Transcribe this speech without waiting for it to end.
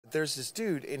there's this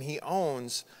dude, and he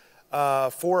owns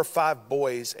 4 or 5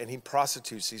 boys, and he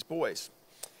prostitutes these boys.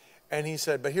 And he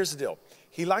said, but here's the deal.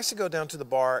 He likes to go down to the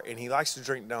bar, and he likes to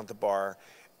drink down at the bar.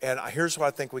 And here's what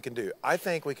I think we can do. I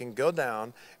think we can go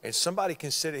down, and somebody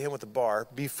can sit at him at the bar,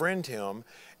 befriend him,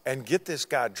 and get this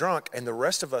guy drunk, and the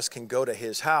rest of us can go to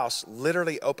his house,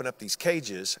 literally open up these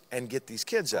cages, and get these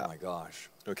kids out. Oh, my gosh.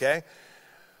 Okay?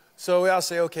 So we all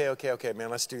say, okay,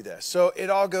 man, let's do this. So it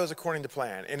all goes according to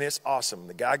plan, and it's awesome.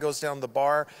 The guy goes down to the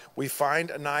bar. We find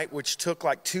a night, which took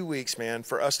like 2 weeks, man,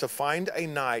 for us to find a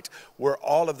night where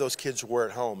all of those kids were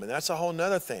at home. And that's a whole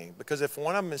nother thing, because if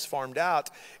one of them is farmed out,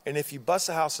 and if you bust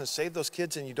the house and save those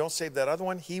kids and you don't save that other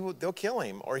one, they'll kill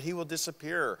him, or he will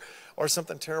disappear, or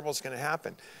something terrible is going to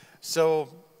happen. So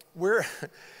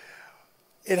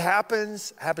it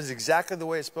happens exactly the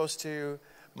way it's supposed to.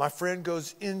 My friend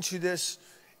goes into this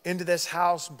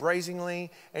house brazenly,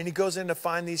 and he goes in to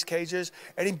find these cages,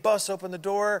 and he busts open the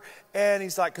door, and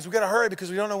he's like, because we got to hurry,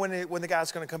 because we don't know when the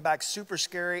guy's going to come back. Super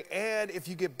scary. And if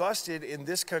you get busted in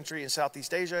this country in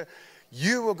Southeast Asia,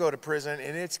 you will go to prison,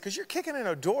 and it's because you're kicking in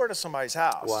a door to somebody's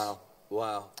house.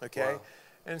 Wow. Okay. Wow.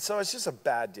 And so it's just a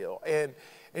bad deal. And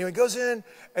anyway, he goes in,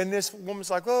 and this woman's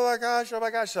like, oh my gosh.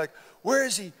 She's like, where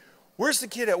is he? Where's the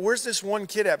kid at? Where's this one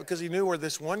kid at? Because he knew where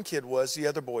this one kid was, the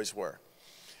other boys were.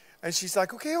 And she's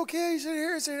like, okay, he's in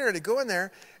here. And they go in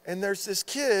there, and there's this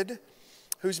kid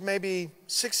who's maybe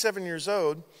 6, 7 years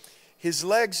old. His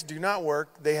legs do not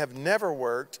work. They have never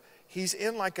worked. He's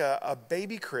in like a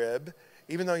baby crib,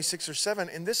 even though he's 6 or 7.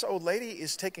 And this old lady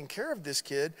is taking care of this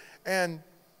kid, and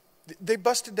they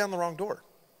busted down the wrong door.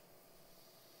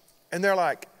 And they're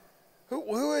like,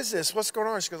 who is this? What's going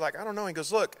on? She goes like, I don't know. He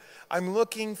goes, look, I'm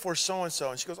looking for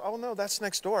so-and-so. And she goes, oh, no, that's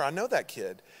next door. I know that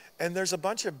kid. And there's a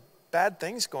bunch of bad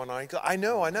things going on. He goes, I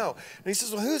know. And he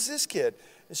says, well, who's this kid?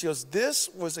 And she goes, this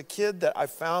was a kid that I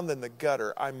found in the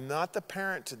gutter. I'm not the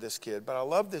parent to this kid, but I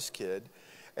love this kid.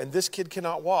 And this kid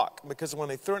cannot walk, because when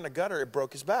they threw it in the gutter, it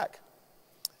broke his back.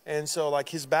 And so like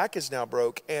his back is now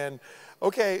broke. And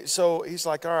okay, so he's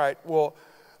like, all right, well,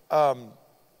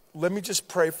 let me just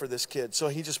pray for this kid. So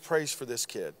he just prays for this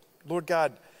kid. Lord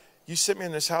God, you sent me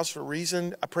in this house for a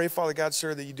reason. I pray, Father God,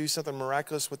 sir, that you do something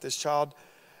miraculous with this child.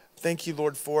 Thank you,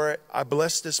 Lord, for it. I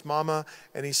bless this mama.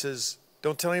 And he says,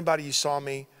 don't tell anybody you saw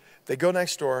me. They go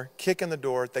next door, kick in the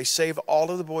door. They save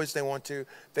all of the boys they want to.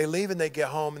 They leave and they get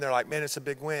home, and they're like, man, it's a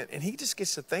big win. And he just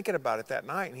gets to thinking about it that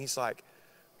night. And he's like,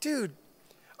 dude,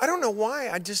 I don't know why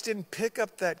I just didn't pick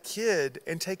up that kid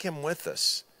and take him with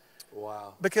us.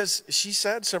 Wow. Because she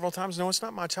said several times, no, it's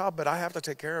not my child, but I have to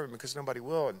take care of him because nobody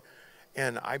will.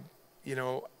 And I, you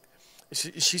know,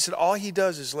 she said all he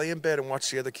does is lay in bed and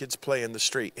watch the other kids play in the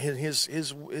street.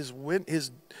 His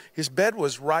bed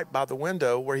was right by the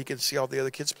window where he could see all the other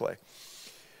kids play.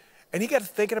 And he got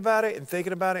thinking about it,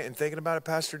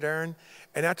 Pastor Darren.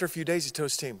 And after a few days, he told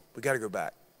his team, we got to go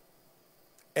back.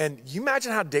 And you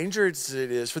imagine how dangerous it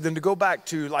is for them to go back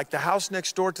to like the house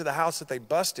next door to the house that they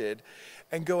busted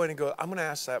and go in and go, I'm going to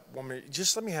ask that woman,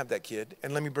 just let me have that kid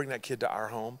and let me bring that kid to our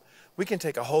home. We can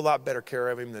take a whole lot better care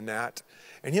of him than that.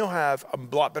 And he'll have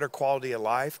a lot better quality of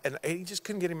life. And he just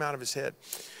couldn't get him out of his head.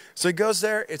 So he goes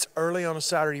there. It's early on a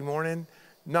Saturday morning,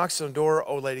 knocks on the door.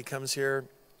 Old lady comes here.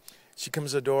 She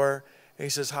comes to the door and he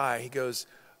says, hi. He goes,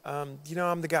 you know,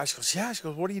 I'm the guy. She goes, yeah. She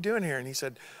goes, what are you doing here? And he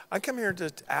said, I come here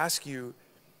to ask you,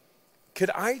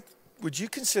 would you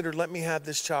consider let me have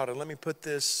this child and let me put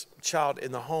this child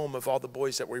in the home of all the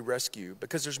boys that we rescue?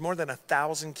 Because there's more than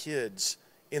 1,000 kids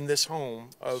in this home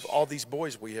of all these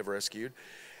boys we have rescued.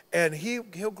 And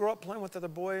he'll grow up playing with other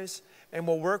boys, and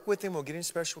we'll work with him. We'll get him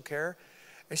special care.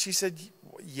 And she said,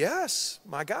 yes,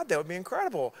 my God, that would be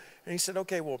incredible. And he said,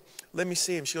 okay, well, let me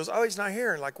see him. She goes, oh, he's not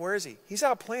here. And like, where is he? He's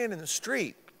out playing in the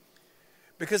street.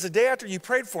 Because the day after you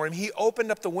prayed for him, he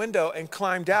opened up the window and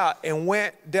climbed out and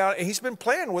went down. And he's been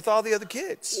playing with all the other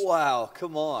kids. Wow,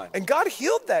 come on. And God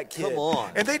healed that kid. Come on.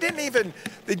 And they didn't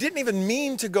even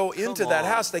mean to go into that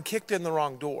house. They kicked in the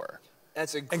wrong door.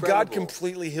 That's incredible. And God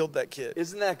completely healed that kid.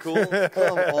 Isn't that cool?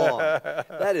 Come on.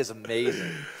 That is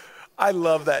amazing. I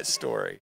love that story.